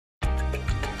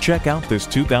Check out this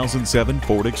 2007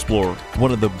 Ford Explorer,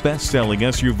 one of the best-selling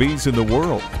SUVs in the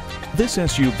world. This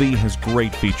SUV has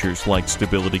great features like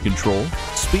stability control,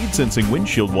 speed-sensing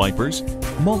windshield wipers,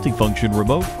 multifunction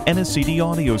remote, and a CD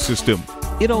audio system.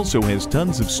 It also has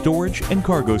tons of storage and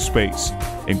cargo space,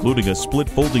 including a split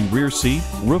folding rear seat,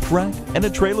 roof rack, and a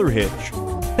trailer hitch.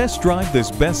 Test drive this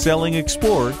best-selling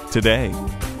Explorer today.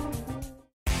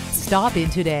 Stop in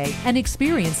today and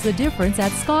experience the difference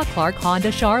at Scott Clark Honda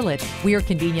Charlotte. We are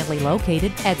conveniently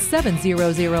located at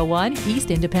 7001 East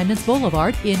Independence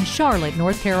Boulevard in Charlotte,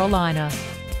 North Carolina.